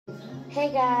Hey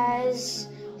guys,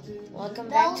 welcome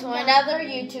back to another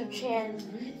YouTube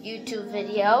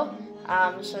video.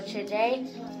 So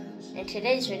in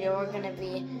today's video, we're gonna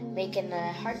be making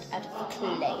a heart out of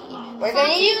clay. We're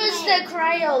gonna use the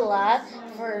Crayola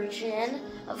version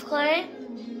of clay.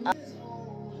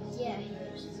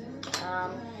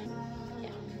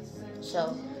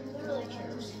 So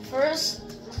first,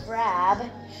 grab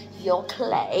your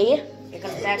clay. You're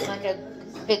gonna back like a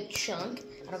big chunk.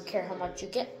 I don't care how much you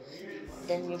get.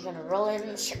 Then you're gonna roll it in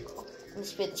a circle. Let me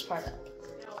speed this part up.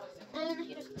 I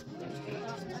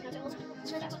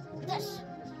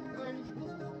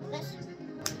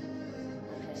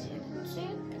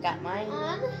got mine.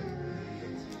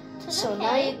 So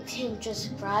now you can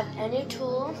just grab any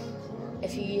tool.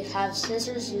 If you have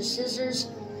scissors, use scissors.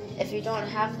 If you don't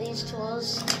have these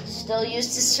tools, still use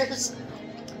scissors.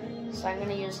 So I'm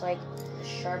gonna use like a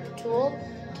sharp tool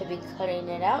to be cutting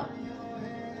it out.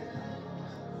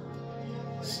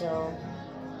 So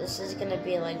this is gonna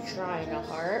be like drawing a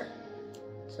heart.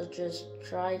 So just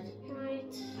draw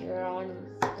your own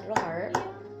little heart.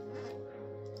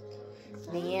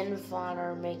 Me and Vaughn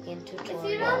are making tutorials.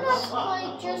 If you don't know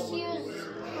clay, just use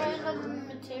random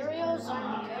materials. I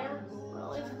don't care,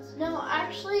 really. No,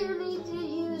 actually you need to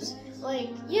use,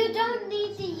 you don't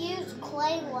need to use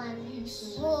clay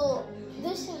ones. Well,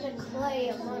 this is a clay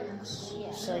amongst,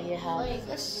 yeah. So you have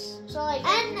this. So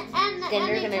then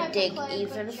you're gonna dig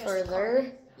even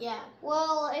further. Yeah.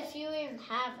 Well, if you even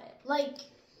have it,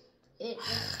 it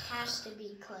has to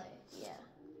be clay. Yeah.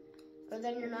 But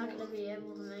then you're not gonna be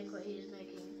able to make what he's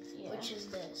making, which is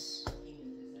this.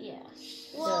 Yeah.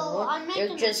 Well, so I'm making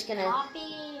you're just gonna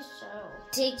copy, so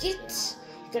dig it.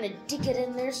 You're gonna dig it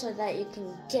in there so that you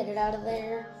can get it out of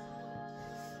there.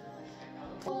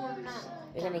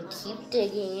 You're gonna keep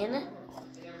digging.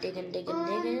 Digging.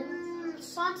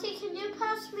 Santi, can you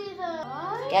pass me the...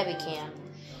 Gabby can.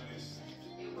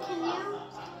 Can you?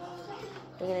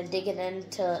 We're gonna dig it in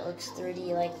until it looks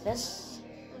 3D like this.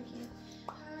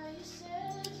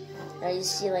 Now you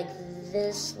see like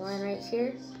this line right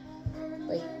here.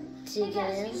 Like dig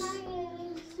it in.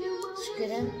 Scoot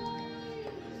in.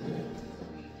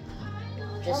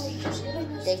 Just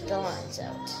dig the lines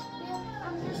out.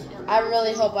 I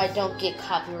really hope I don't get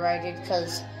copyrighted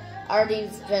because I already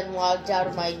been logged out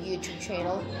of my YouTube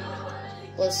channel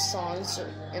with songs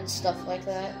and stuff like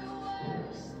that.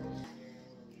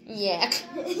 Yak.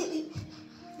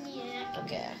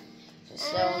 Okay.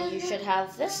 So you should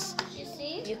have this.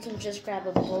 You can just grab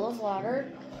a bowl of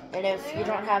water, and if you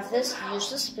don't have this,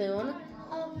 use a spoon.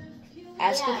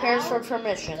 Ask your parents for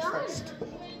permission first.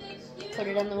 Put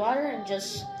it in the water and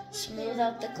just smooth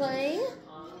out the clay.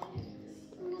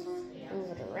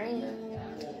 Move it around.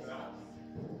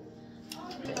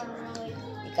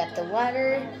 You got the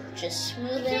water, just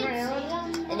smooth it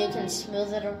around, and you can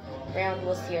smooth it around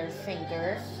with your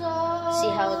finger. See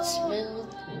how it's smooth?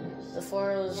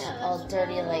 Before it was all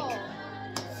dirty like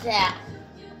that.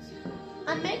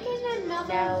 I'm making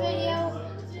another video.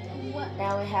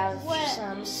 Now we have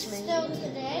some smooth. Still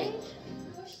today.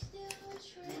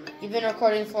 You've been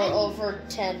recording for over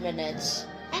 10 minutes,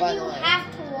 by the way. And you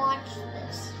have to watch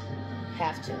this.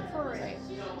 Have to. For real.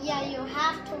 Yeah, you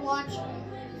have to watch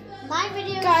my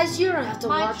video. Guys, you don't have to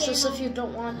watch this if you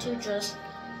don't want to. Just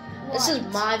this is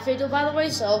my video, by the way,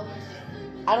 so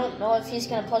I don't know if he's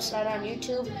gonna post that on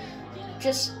YouTube.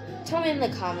 Just tell me in the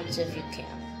comments if you can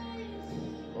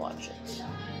watch it.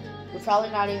 You're probably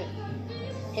not even.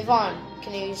 Hey Vaughn,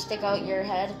 can you stick out your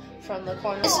head from the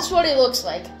corner? This is what he looks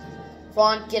like.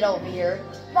 Vaughn, get over here.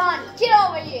 Vaughn, get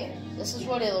over here. This is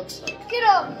what he looks like. Get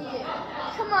over here.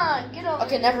 Come on, get over here.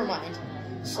 Okay, never mind.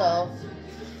 So,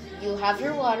 you have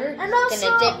your water. And also,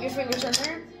 gonna dip your fingers in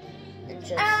there.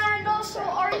 And also,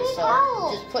 I need so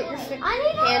help. Just put your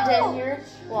hand in your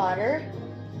water.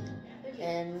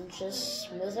 And just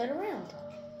smooth it around.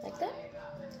 Like that.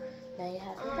 Now you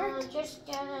have your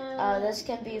heart. This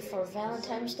can be for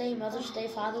Valentine's Day, Mother's Day,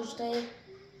 Father's Day.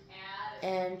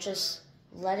 And just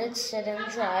let it sit and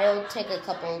dry. It'll take a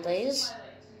couple of days.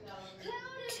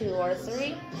 2 or 3.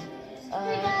 Hey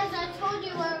guys, I told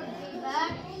you I would be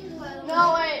back.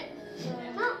 No, wait.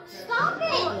 No, stop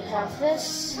it. You have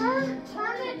this. Turn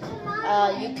it to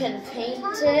my you can paint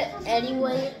it any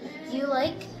way you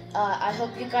like. I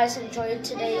hope you guys enjoyed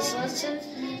today's lesson.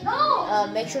 No.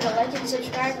 Make sure to like and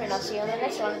subscribe, and I'll see you on the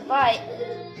next one. Bye.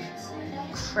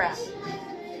 Crap.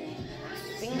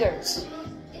 Fingers.